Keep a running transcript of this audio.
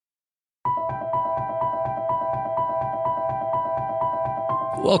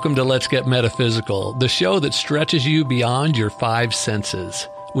Welcome to Let's Get Metaphysical, the show that stretches you beyond your five senses.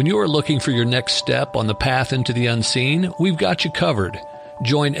 When you are looking for your next step on the path into the unseen, we've got you covered.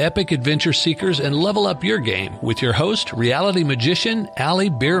 Join epic adventure seekers and level up your game with your host, reality magician Ali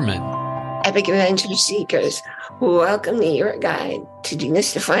Bierman. Epic adventure seekers, welcome to your guide to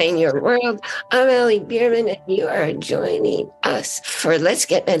demystifying your world. I'm Ali Bierman, and you are joining us for Let's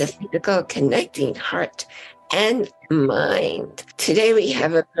Get Metaphysical, connecting heart and mind. Today we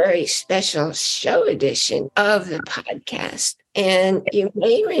have a very special show edition of the podcast. And you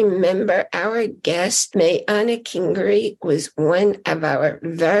may remember our guest, Mayana Kingery, was one of our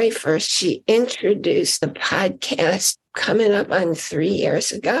very first. She introduced the podcast coming up on 3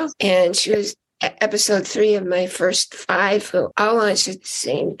 years ago. And she was episode 3 of my first 5, who all launched at the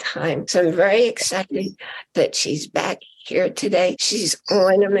same time. So I'm very excited that she's back here today. She's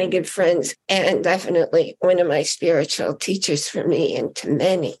one of my good friends and definitely one of my spiritual teachers for me and to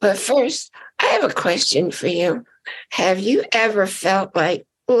many. But first, I have a question for you. Have you ever felt like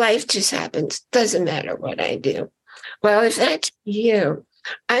life just happens? Doesn't matter what I do. Well, if that's you,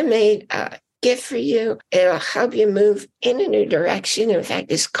 I made a gift for you. It'll help you move in a new direction. In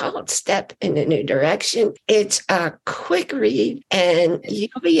fact, it's called Step in a New Direction. It's a quick read, and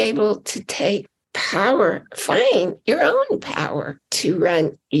you'll be able to take power, find your own power to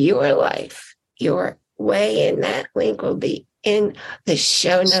run your life your way. And that link will be in the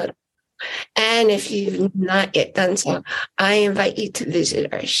show notes. And if you've not yet done so, I invite you to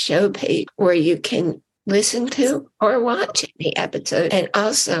visit our show page where you can listen to or watch the episode, and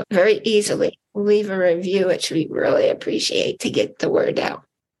also very easily leave a review, which we really appreciate to get the word out.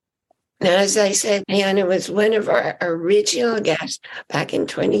 Now, as I said, Mayana was one of our original guests back in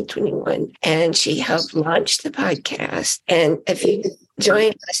 2021, and she helped launch the podcast. And if you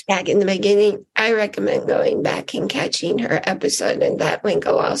joined us back in the beginning, I recommend going back and catching her episode, and that link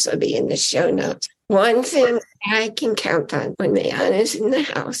will also be in the show notes. One thing I can count on when Mayana is in the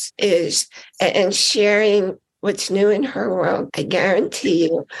house is, and sharing what's new in her world, I guarantee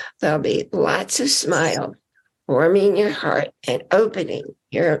you there'll be lots of smiles, warming your heart and opening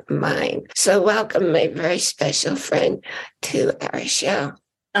your mind. So welcome, my very special friend, to our show.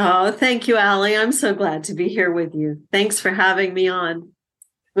 Oh, thank you, Ali. I'm so glad to be here with you. Thanks for having me on.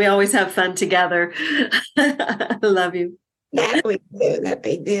 We always have fun together. I love you. That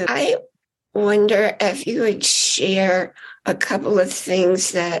we do. I wonder if you would share a couple of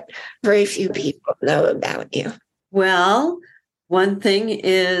things that very few people know about you. Well, one thing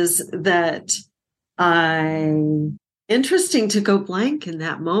is that interesting to go blank in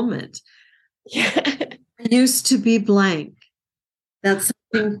that moment. Yeah. I used to be blank. That's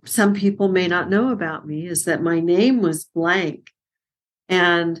something some people may not know about me, is that my name was blank.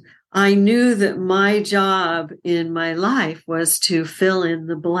 And I knew that my job in my life was to fill in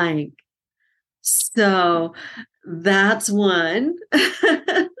the blank. So that's one.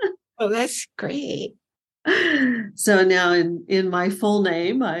 Oh, that's great. So now in my full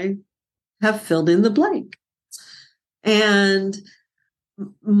name, I have filled in the blank. And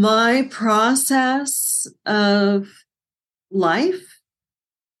my process of life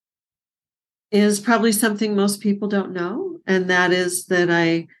is probably something most people don't know. And that is that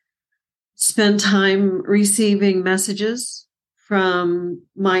I spend time receiving messages from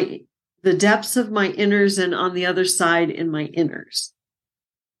the depths of my inners and on the other side in my inners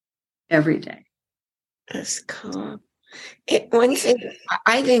every day. That's cool. One thing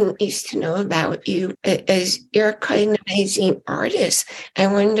I didn't used to know about you is you're quite an amazing artist. I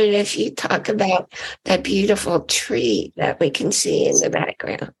wondered if you talk about that beautiful tree that we can see in the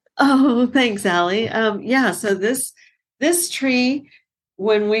background. Oh, thanks, Ali. So this tree,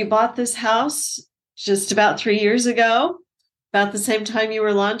 when we bought this house just about 3 years ago, about the same time you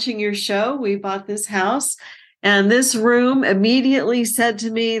were launching your show, we bought this house. And this room immediately said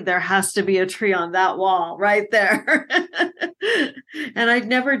to me, there has to be a tree on that wall right there. And I'd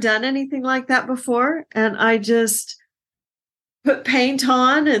never done anything like that before. And I just put paint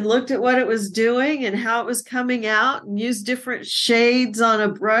on and looked at what it was doing and how it was coming out and used different shades on a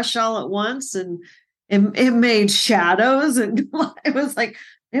brush all at once. And it made shadows. And it was like,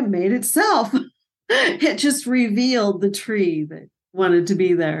 it made itself. It just revealed the tree that wanted to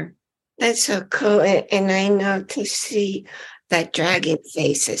be there. That's so cool. And I know to see that dragon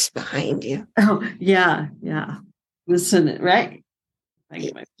face is behind you. Oh, yeah. Listen, right?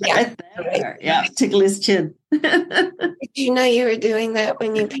 Yeah. Right there. Yeah, tickle his chin. Did you know you were doing that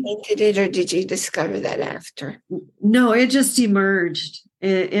when you painted it, or did you discover that after? No, it just emerged.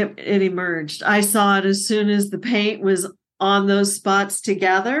 It emerged. I saw it as soon as the paint was on those spots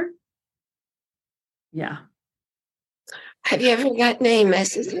together. Yeah. Have you ever gotten any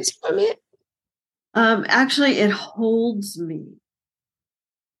messages from it? Actually, it holds me.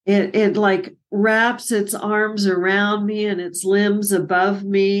 It like wraps its arms around me and its limbs above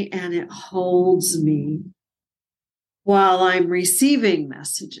me, and it holds me while I'm receiving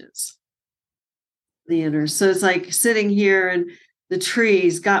messages. The inner. So it's like sitting here and the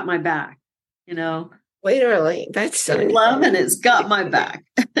tree's got my back, Literally, that's so love, and it's got my back.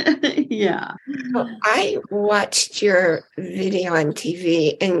 Yeah. Well, I watched your video on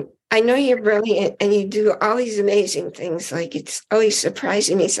TV, and I know you're brilliant and you do all these amazing things. Like, it's always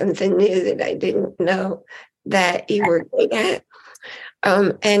surprising me something new that I didn't know that you were good at.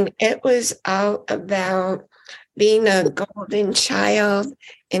 And it was all about being a golden child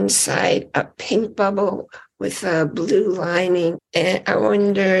inside a pink bubble with a blue lining. And I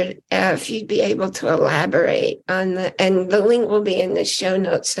wondered if you'd be able to elaborate on and the link will be in the show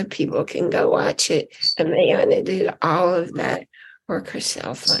notes so people can go watch it. And Mayana did all of that work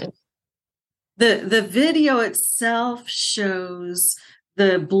herself on. The video itself shows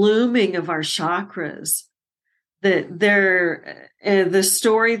the blooming of our chakras. The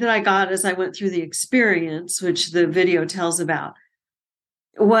story that I got as I went through the experience, which the video tells about,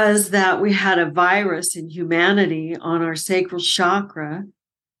 was that we had a virus in humanity on our sacral chakra.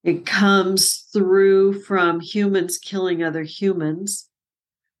 It comes through from humans killing other humans.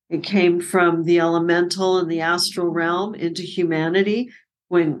 It came from the elemental and the astral realm into humanity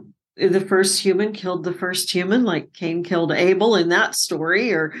when the first human killed the first human, like Cain killed Abel in that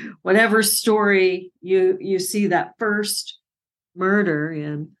story, or whatever story you see that first murder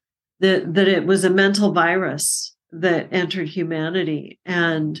in, that it was a mental virus that entered humanity.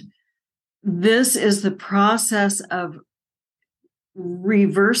 And this is the process of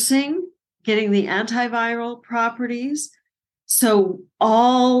reversing, getting the antiviral properties, so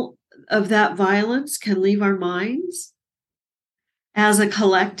all of that violence can leave our minds as a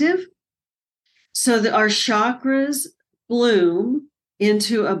collective, so that our chakras bloom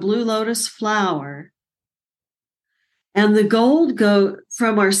into a blue lotus flower, and the gold go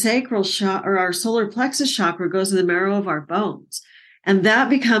from our sacral chakra, or our solar plexus chakra, goes to the marrow of our bones, and that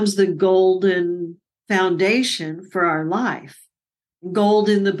becomes the golden foundation for our life. Gold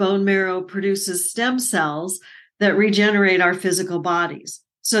in the bone marrow produces stem cells that regenerate our physical bodies.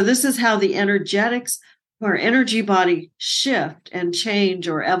 So this is how the energetics, our energy body shift and change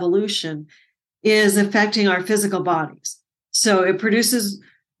or evolution, is affecting our physical bodies. So it produces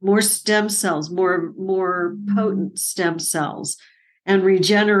more stem cells, more potent stem cells, and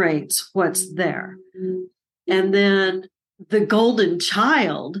regenerates what's there. And then the golden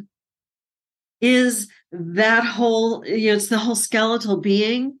child is that whole, it's the whole skeletal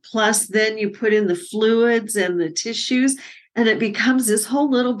being, plus then you put in the fluids and the tissues, and it becomes this whole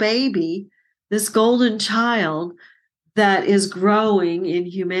little baby, this golden child that is growing in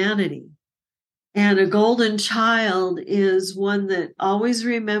humanity. And a golden child is one that always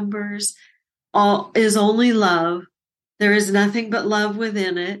remembers, is only love. There is nothing but love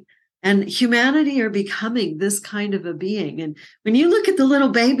within it. And humanity are becoming this kind of a being. And when you look at the little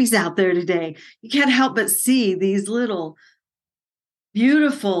babies out there today, you can't help but see these little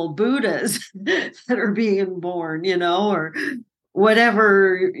beautiful Buddhas that are being born, or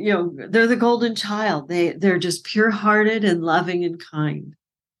whatever, they're the golden child. They're just pure-hearted and loving and kind.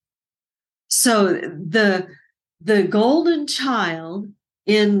 So the golden child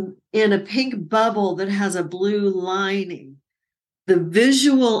in a pink bubble that has a blue lining, the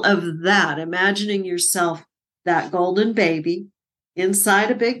visual of that, imagining yourself that golden baby inside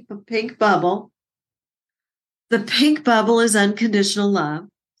a big pink bubble. The pink bubble is unconditional love,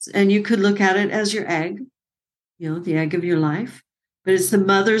 and you could look at it as your egg, the egg of your life, but it's the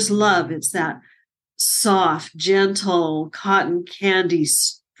mother's love. It's that soft, gentle, cotton candy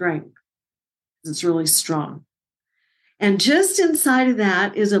strength. It's really strong. And just inside of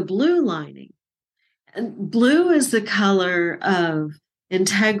that is a blue lining. And blue is the color of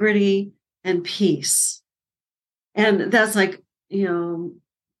integrity and peace. And that's like, the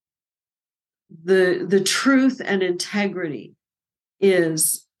truth and integrity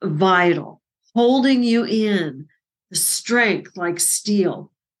is vital, holding you in, the strength like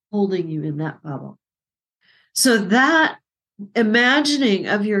steel, holding you in that bubble. So that imagining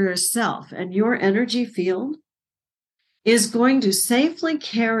of yourself and your energy field is going to safely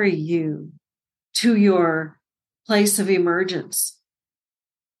carry you to your place of emergence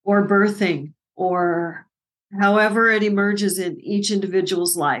or birthing, or however it emerges in each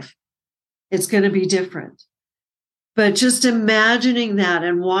individual's life. It's going to be different. But just imagining that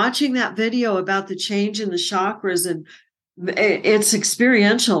and watching that video about the change in the chakras, and it's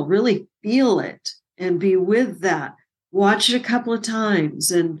experiential, really feel it and be with that. watch it a couple of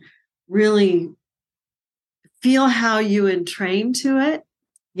times and really feel how you entrain to it.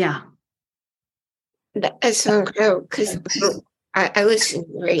 Yeah. That's so incredible because I listen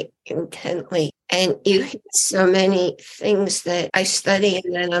very intently, and you hit so many things that I study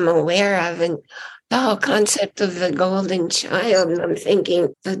and that I'm aware of, and the whole concept of the golden child. And I'm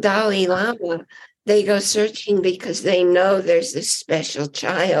thinking the Dalai Lama, they go searching because they know there's this special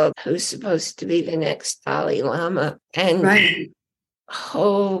child who's supposed to be the next Dalai Lama. And right.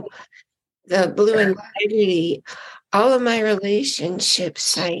 The Blue Integrity, all of my relationship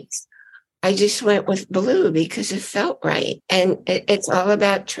sites, I just went with blue because it felt right. And it's all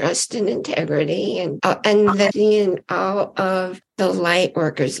about trust and integrity and then seeing all of the light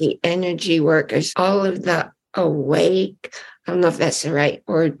workers, the energy workers, all of the awake, I don't know if that's the right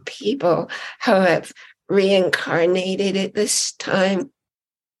word, people who have reincarnated at this time.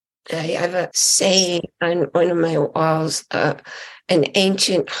 I have a saying on one of my walls, an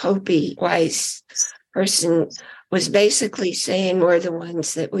ancient Hopi wise person was basically saying we're the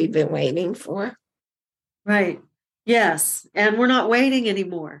ones that we've been waiting for. Right. Yes. And we're not waiting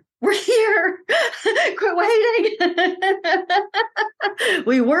anymore. We're here. Quit waiting.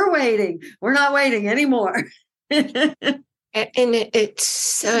 We were waiting. We're not waiting anymore. And it's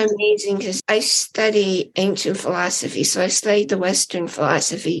so amazing because I study ancient philosophy. So I studied the Western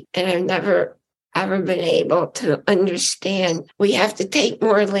philosophy, and I've never ever been able to understand. We have to take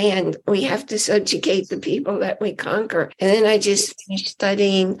more land. We have to subjugate the people that we conquer. And then I just finished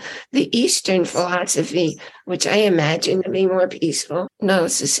studying the Eastern philosophy, which I imagine to be more peaceful. No,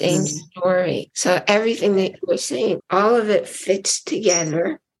 it's the same story. So everything that you were saying, all of it fits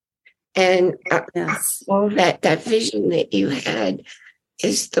together. And yes. all that vision that you had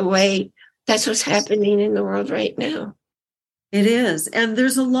is the way, that's what's happening in the world right now. It is. And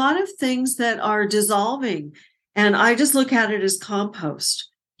there's a lot of things that are dissolving. And I just look at it as compost.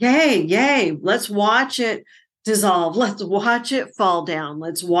 Yay, yay. Let's watch it dissolve. Let's watch it fall down.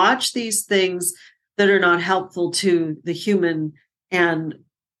 Let's watch these things that are not helpful to the human and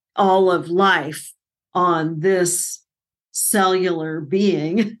all of life on this cellular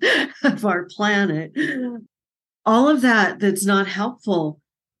being of our planet. All of that's not helpful.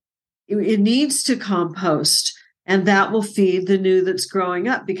 It needs to compost. And that will feed the new that's growing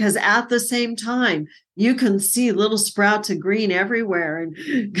up, because at the same time, you can see little sprouts of green everywhere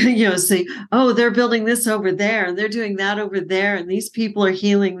and, say, oh, they're building this over there and they're doing that over there. And these people are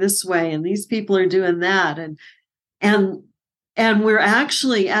healing this way and these people are doing that. And we're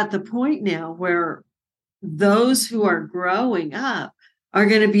actually at the point now where those who are growing up are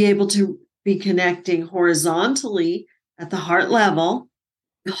going to be able to be connecting horizontally at the heart level,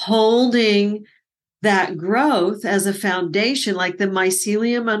 holding that growth as a foundation, like the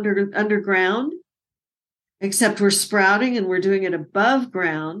mycelium underground, except we're sprouting and we're doing it above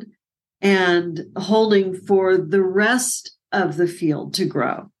ground and holding for the rest of the field to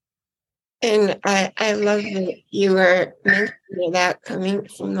grow. And I love that you were mentioning that coming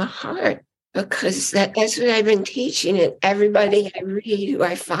from the heart, because that's what I've been teaching. And everybody I read, who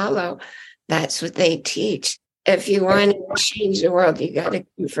I follow, that's what they teach. If you want to change the world, you got to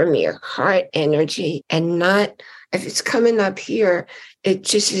come from your heart energy, and not, if it's coming up here, it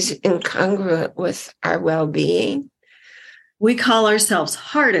just is incongruent with our well-being. We call ourselves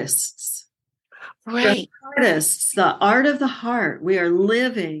heartists. Right. The artists, the art of the heart. We are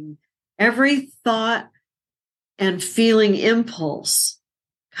living. Every thought and feeling impulse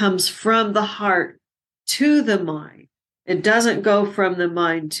comes from the heart to the mind. It doesn't go from the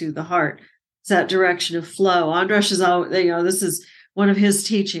mind to the heart. It's that direction of flow. Andras is all, this is one of his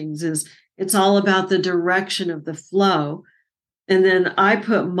teachings, is it's all about the direction of the flow. And then I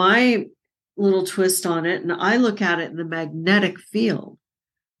put my little twist on it, and I look at it in the magnetic field.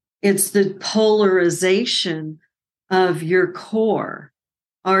 It's the polarization of your core.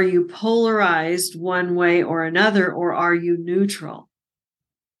 Are you polarized one way or another, or are you neutral?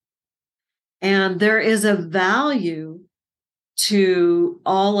 And there is a value to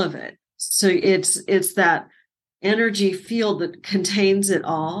all of it. So it's that energy field that contains it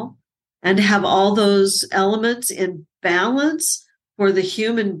all, and to have all those elements in balance for the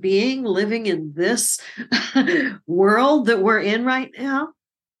human being living in this world that we're in right now,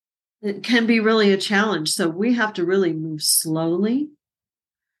 it can be really a challenge. So we have to really move slowly.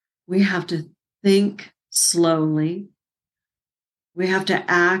 We have to think slowly. We have to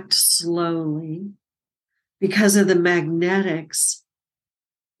act slowly because of the magnetics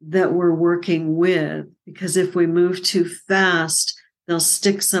that we're working with, because if we move too fast, they'll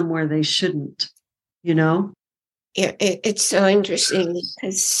stick somewhere they shouldn't, Yeah, it's so interesting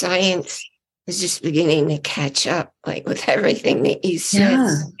because science is just beginning to catch up, like with everything that you said,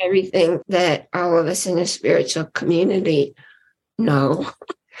 everything that all of us in the spiritual community know.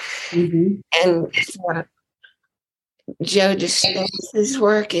 Mm-hmm. And Joe Dispenza's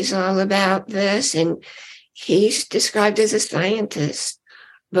work is all about this, and he's described as a scientist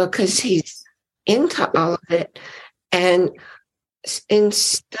because he's into all of it. And in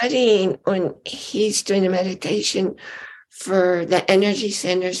studying, when he's doing a meditation for the energy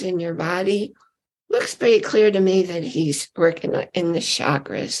centers in your body, looks pretty clear to me that he's working in the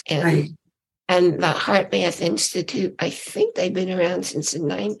chakras. And the HeartMath Institute, I think they've been around since the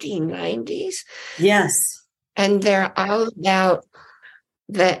 1990s. Yes. And they're all about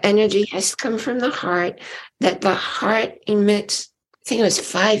the energy has to come from the heart, that the heart emits, I think it was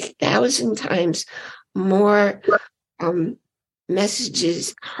 5,000 times more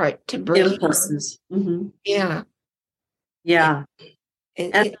messages, heart to brain. Impulses. Mm-hmm. Yeah. Yeah.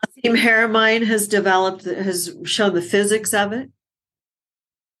 And Nassim Haramein has shown the physics of it.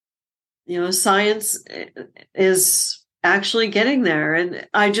 Science is actually getting there. And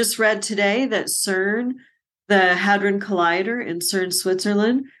I just read today that CERN, the Hadron Collider in CERN,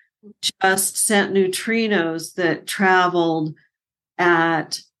 Switzerland, just sent neutrinos that traveled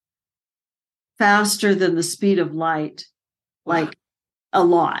at faster than the speed of light, like a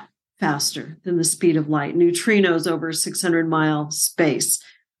lot faster than the speed of light. Neutrinos over 600-mile space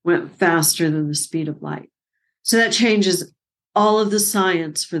went faster than the speed of light. So that changes all of the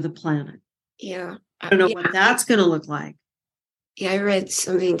science for the planet. Yeah. I don't know what that's going to look like. Yeah, I read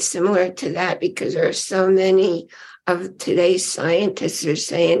something similar to that because there are so many of today's scientists are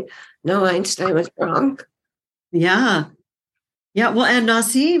saying, no, Einstein was wrong. Yeah. Yeah. Well, and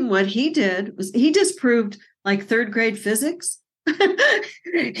Nassim, what he did was he disproved like third grade physics.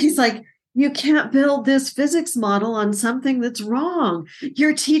 He's like, you can't build this physics model on something that's wrong.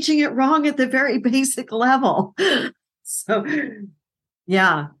 You're teaching it wrong at the very basic level. So,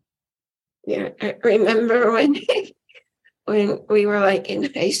 yeah. Yeah. I remember when we were like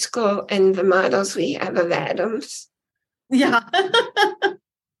in high school and the models we have of atoms. Yeah.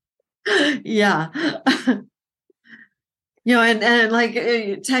 Yeah. And like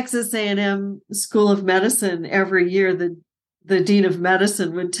Texas A&M School of Medicine, every year the dean of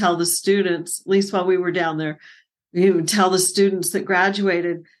medicine would tell the students, at least while we were down there, he would tell the students that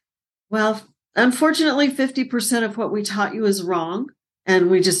graduated, well, unfortunately, 50% of what we taught you is wrong, and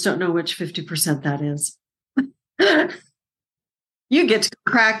we just don't know which 50% that is. You get to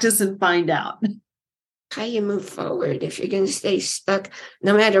practice and find out. How you move forward if you're going to stay stuck,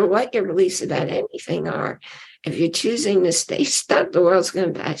 no matter what your beliefs about anything are. If you're choosing to stay stuck, the world's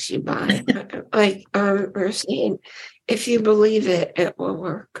going to pass you by. Like we're saying, if you believe it, it will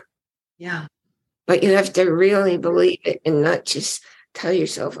work. Yeah. But you have to really believe it and not just tell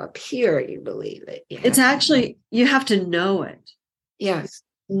yourself up here you believe it. It's actually, you have to know it. Yes.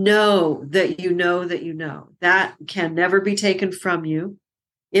 Know that you know that you know. That can never be taken from you.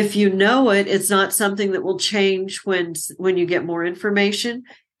 If you know it, it's not something that will change when you get more information.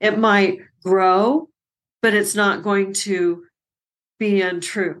 It might grow, but it's not going to be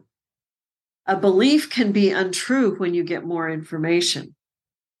untrue. A belief can be untrue when you get more information.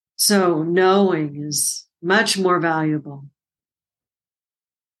 So knowing is much more valuable.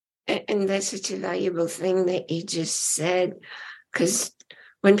 And that's such a valuable thing that you just said, because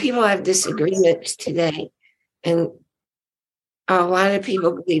when people have disagreements today, and a lot of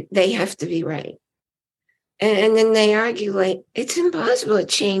people believe they have to be right. And then they argue like, it's impossible to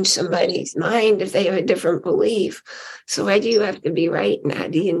change somebody's mind if they have a different belief. So why do you have to be right? And how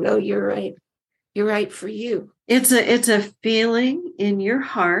do you know you're right? You're right for you. It's a feeling in your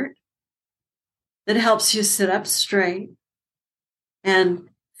heart that helps you sit up straight and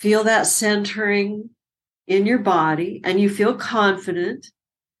feel that centering in your body, and you feel confident,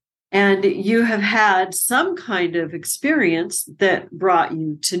 and you have had some kind of experience that brought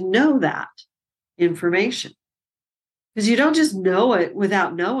you to know that information. Because you don't just know it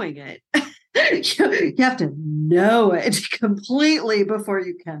without knowing it. You have to know it completely before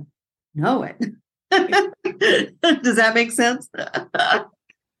you can know it. Does that make sense?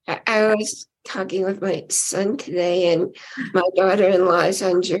 I was talking with my son today, and my daughter-in-law is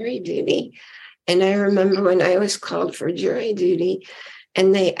on jury duty. And I remember when I was called for jury duty,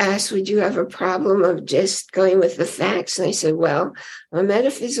 and they asked, would you have a problem of just going with the facts? And I said, well, I'm a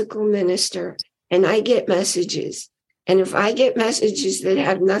metaphysical minister, and I get messages. And if I get messages that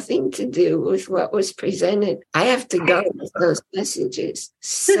have nothing to do with what was presented, I have to go with those messages.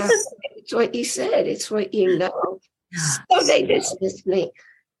 So it's what you said. It's what you know. So they dismissed me.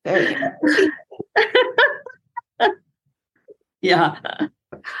 Very happy. Yeah.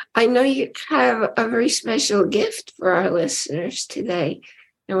 I know you have a very special gift for our listeners today.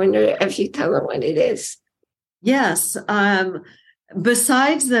 I wonder if you tell them what it is. Yes.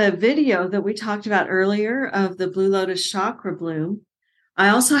 Besides the video that we talked about earlier of the Blue Lotus Chakra Bloom, I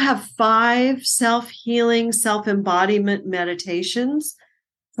also have 5 self-healing, self-embodiment meditations.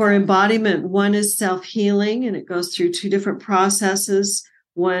 For embodiment, 1 is self-healing, and it goes through 2 different processes.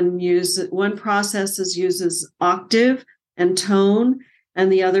 One process uses octave and tone,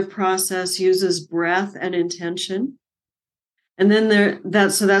 and the other process uses breath and intention. And then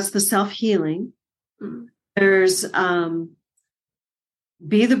that's the self-healing. Mm-hmm. There's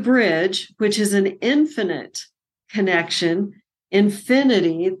Be the Bridge, which is an infinite connection,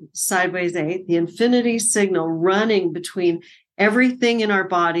 infinity, sideways 8, the infinity signal running between everything in our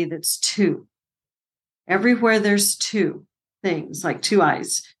body that's 2. Everywhere there's 2 things, like 2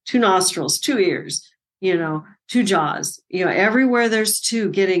 eyes, 2 nostrils, 2 ears, 2 jaws, everywhere there's 2,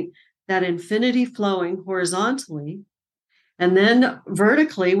 getting that infinity flowing horizontally and then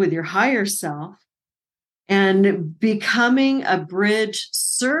vertically with your higher self, and becoming a bridge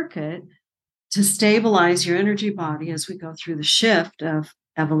circuit to stabilize your energy body as we go through the shift of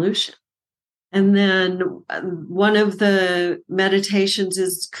evolution. And then one of the meditations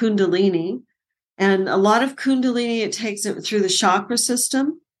is Kundalini. And a lot of Kundalini, it takes it through the chakra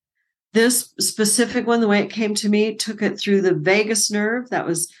system. This specific one, the way it came to me, took it through the vagus nerve. That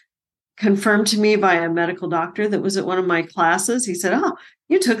was confirmed to me by a medical doctor that was at one of my classes. He said, "Oh,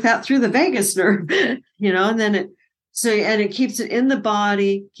 you took that through the vagus nerve," and then it keeps it in the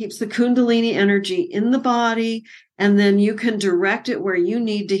body, keeps the Kundalini energy in the body, and then you can direct it where you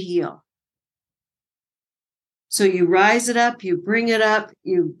need to heal. So you rise it up, you bring it up,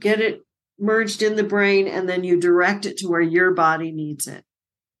 you get it merged in the brain, and then you direct it to where your body needs it.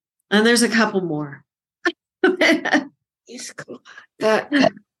 And there's a couple more. It's cool.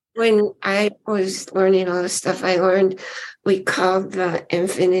 When I was learning all the stuff I learned, we called the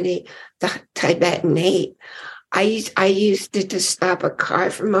infinity the Tibetan 8. I used it to stop a car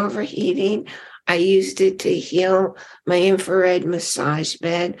from overheating. I used it to heal my infrared massage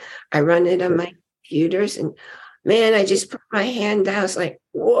bed. I run it on my computers, and man, I just put my hand down. I was like,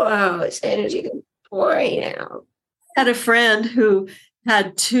 whoa, it's energy pouring out. I had a friend who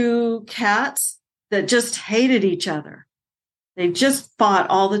had 2 cats that just hated each other. They just fought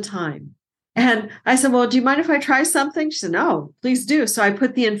all the time. And I said, well, do you mind if I try something? She said, no, please do. So I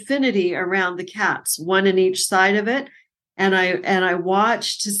put the infinity around the cats, 1 in each side of it. And I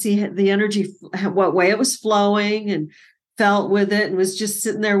watched to see the energy, what way it was flowing, and felt with it, and was just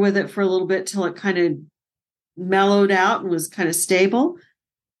sitting there with it for a little bit till it kind of mellowed out and was kind of stable.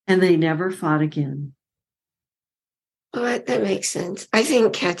 And they never fought again. Well, that makes sense. I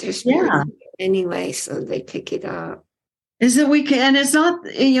think cats are spiritual anyway, so they pick it up. Is that we can, and it's not,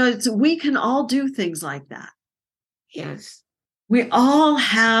 we can all do things like that. Yes. We all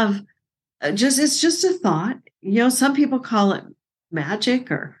have it's just a thought. Some people call it magic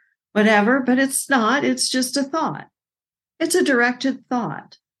or whatever, but it's not. It's just a thought. It's a directed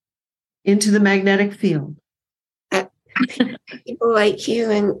thought into the magnetic field. People like you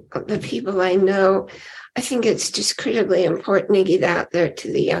and the people I know, I think it's just critically important to get out there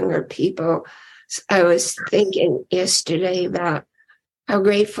to the younger people. I was thinking yesterday about how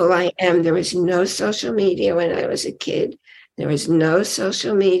grateful I am. There was no social media when I was a kid. There was no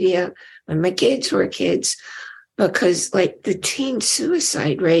social media when my kids were kids, because like the teen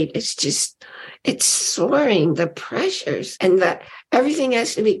suicide rate is just, it's soaring, the pressures, and that everything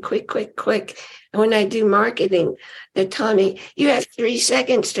has to be quick, quick, quick. And when I do marketing, they're telling me, you have 3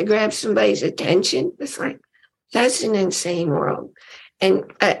 seconds to grab somebody's attention. It's like, that's an insane world. And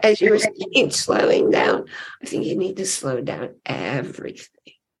as you were saying, slowing down, I think you need to slow down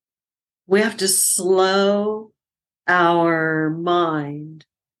everything. We have to slow our mind.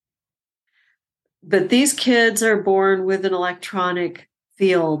 But these kids are born with an electronic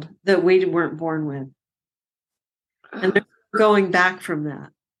field that we weren't born with. And they're going back from that.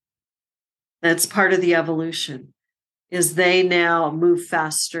 That's part of the evolution, is they now move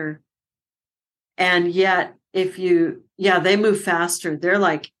faster. And yet, they move faster. They're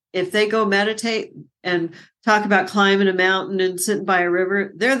like, if they go meditate and talk about climbing a mountain and sitting by a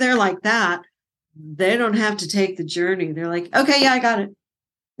river, they're there like that. They don't have to take the journey. They're like, okay, yeah, I got it.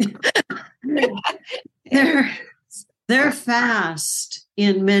 They're fast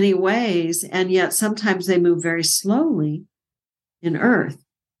in many ways, and yet sometimes they move very slowly in Earth.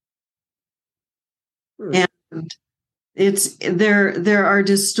 And there are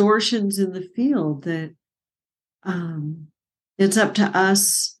distortions in the field that it's up to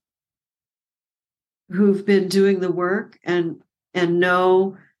us who've been doing the work and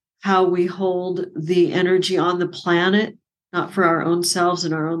know how we hold the energy on the planet, not for our own selves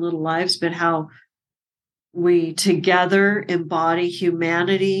and our own little lives, but how we together embody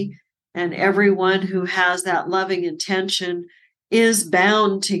humanity, and everyone who has that loving intention is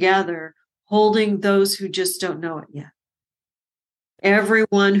bound together, holding those who just don't know it yet.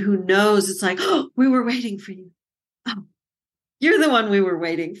 Everyone who knows, it's like, oh, we were waiting for you. Oh, you're the one we were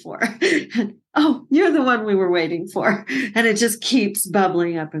waiting for. And, oh, you're the one we were waiting for. And it just keeps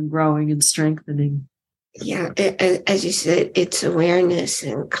bubbling up and growing and strengthening. Yeah, as you said, it's awareness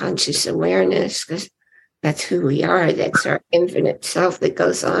and conscious awareness, because that's who we are. That's our infinite self that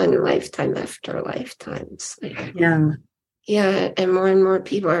goes on lifetime after lifetime. Yeah. Yeah, and more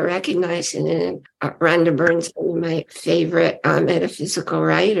people are recognizing it. Rhonda Byrne's one of my favorite metaphysical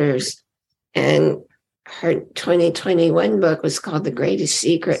writers, and her 2021 book was called The Greatest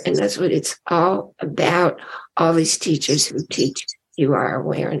Secret, and that's what it's all about, all these teachers who teach you our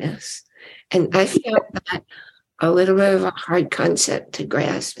awareness. And I found that a little bit of a hard concept to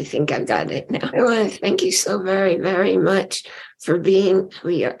grasp. I think I've got it now. I want to thank you so very, very much for being who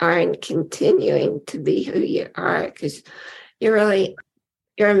you are and continuing to be who you are, because you're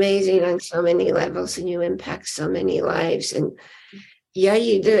amazing on so many levels, and you impact so many lives. And yeah,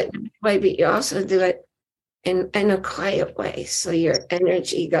 you do it that way, but you also do it in a quiet way. So your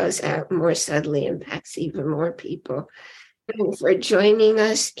energy goes out more subtly, impacts even more people. And for joining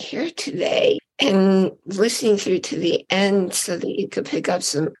us here today and listening through to the end so that you could pick up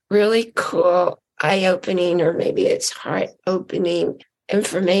some really cool, eye-opening, or maybe it's heart-opening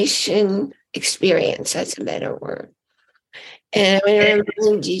information experience. That's a better word. And I want to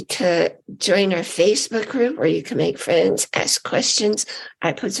remind you to join our Facebook group where you can make friends, ask questions.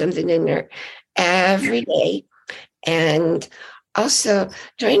 I put something in there every day. And also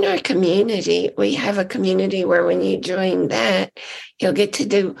join our community. We have a community where when you join that, you'll get to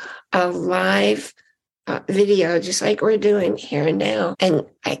do a live video, just like we're doing here now. And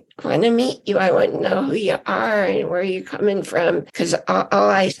I want to meet you. I want to know who you are and where you're coming from, because all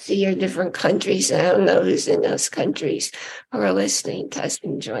I see are different countries, and I don't know who's in those countries who are listening to us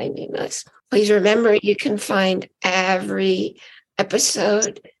and joining us. Please remember, you can find every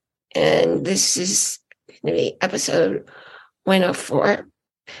episode, and this is going to be episode 104.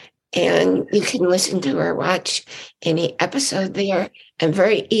 And you can listen to or watch any episode there, and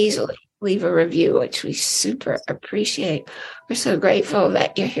very easily leave a review, which we super appreciate. We're so grateful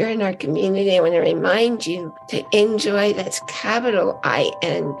that you're here in our community. I want to remind you to enjoy, that's capital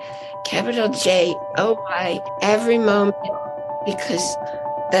I-N, capital J-O-Y, every moment, because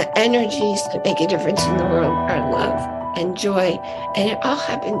the energies that make a difference in the world are love and joy, and it all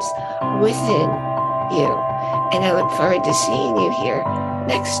happens within you. And I look forward to seeing you here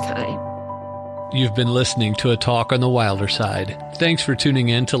next time. You've been listening to a talk on the wilder side. Thanks for tuning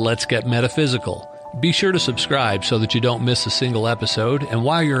in to Let's Get Metaphysical. Be sure to subscribe so that you don't miss a single episode. And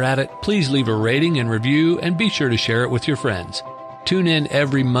while you're at it, please leave a rating and review, and be sure to share it with your friends. Tune in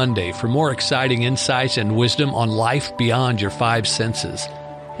every Monday for more exciting insights and wisdom on life beyond your five senses.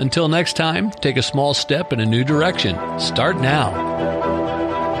 Until next time, take a small step in a new direction. Start now.